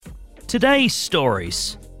Today's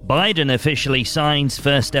stories. Biden officially signs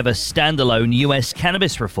first ever standalone US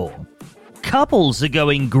cannabis reform. Couples are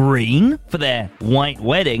going green for their white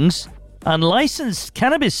weddings. Unlicensed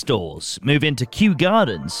cannabis stores move into Kew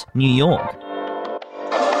Gardens, New York.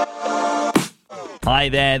 Hi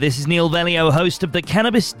there, this is Neil Velio, host of the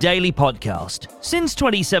Cannabis Daily podcast. Since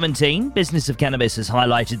 2017, Business of Cannabis has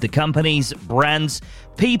highlighted the companies, brands,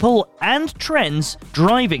 people, and trends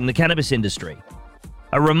driving the cannabis industry.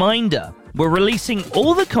 A reminder, we're releasing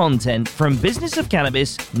all the content from Business of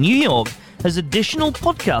Cannabis New York as additional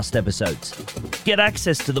podcast episodes. Get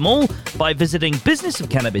access to them all by visiting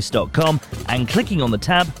businessofcannabis.com and clicking on the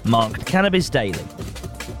tab marked Cannabis Daily.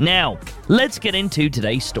 Now, let's get into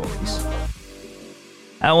today's stories.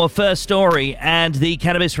 Our first story, and the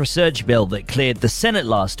cannabis research bill that cleared the Senate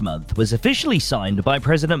last month was officially signed by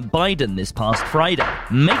President Biden this past Friday,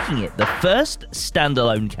 making it the first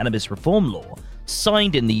standalone cannabis reform law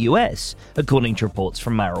signed in the US, according to reports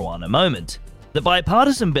from Marijuana Moment. The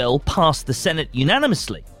bipartisan bill passed the Senate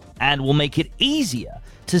unanimously and will make it easier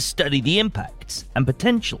to study the impacts and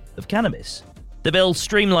potential of cannabis. The bill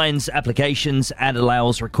streamlines applications and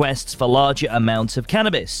allows requests for larger amounts of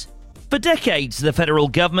cannabis. For decades, the federal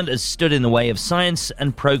government has stood in the way of science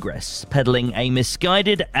and progress, peddling a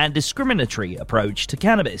misguided and discriminatory approach to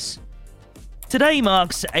cannabis. Today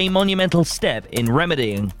marks a monumental step in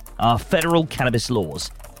remedying our federal cannabis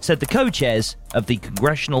laws, said the co-chairs of the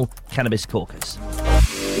Congressional Cannabis Caucus.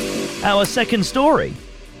 Our second story.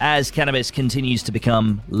 As cannabis continues to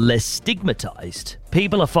become less stigmatized,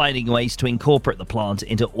 people are finding ways to incorporate the plant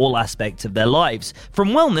into all aspects of their lives, from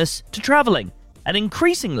wellness to traveling, and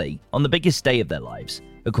increasingly on the biggest day of their lives,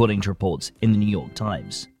 according to reports in the New York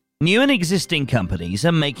Times. New and existing companies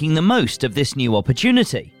are making the most of this new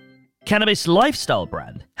opportunity. Cannabis lifestyle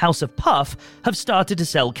brand House of Puff have started to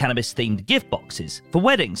sell cannabis-themed gift boxes for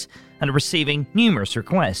weddings and are receiving numerous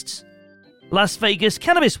requests. Las Vegas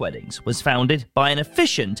Cannabis Weddings was founded by an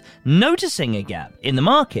officiant noticing a gap in the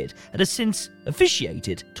market and has since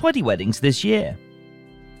officiated 20 weddings this year.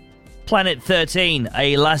 Planet 13,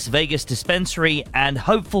 a Las Vegas dispensary and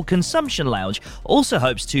hopeful consumption lounge, also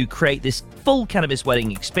hopes to create this full cannabis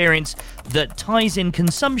wedding experience that ties in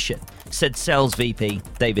consumption, said sales VP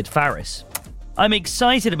David Farris. I'm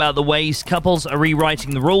excited about the ways couples are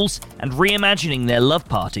rewriting the rules and reimagining their love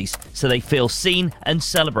parties so they feel seen and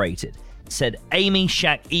celebrated, said Amy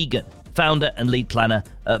Shack Egan, founder and lead planner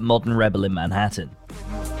at Modern Rebel in Manhattan.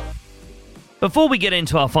 Before we get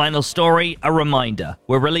into our final story, a reminder,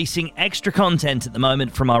 we're releasing extra content at the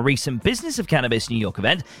moment from our recent Business of Cannabis New York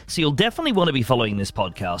event, so you'll definitely want to be following this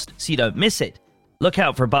podcast so you don't miss it. Look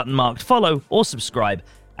out for a button marked follow or subscribe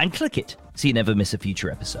and click it so you never miss a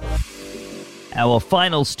future episode. Our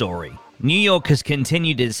final story. New York has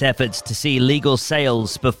continued its efforts to see legal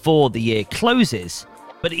sales before the year closes,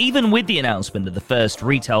 but even with the announcement of the first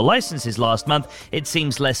retail licenses last month, it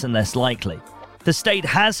seems less and less likely. The state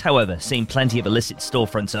has, however, seen plenty of illicit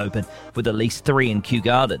storefronts open, with at least 3 in Kew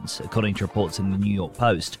Gardens, according to reports in the New York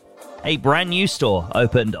Post. A brand new store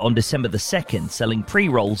opened on December the 2nd, selling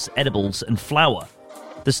pre-rolls, edibles, and flour.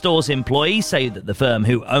 The store's employees say that the firm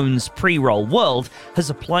who owns Pre-Roll World has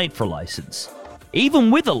applied for a license. Even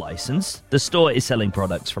with a license, the store is selling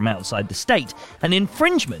products from outside the state, an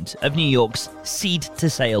infringement of New York's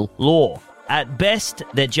seed-to-sale law. At best,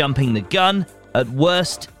 they're jumping the gun. At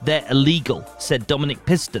worst, they're illegal, said Dominic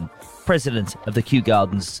Piston, president of the Kew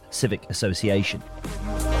Gardens Civic Association.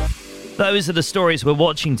 Those are the stories we're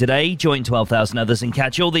watching today. Join 12,000 others and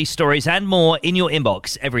catch all these stories and more in your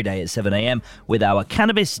inbox every day at 7 a.m. with our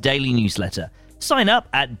Cannabis Daily newsletter. Sign up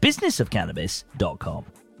at businessofcannabis.com.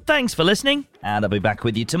 Thanks for listening, and I'll be back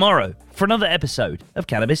with you tomorrow for another episode of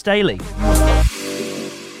Cannabis Daily.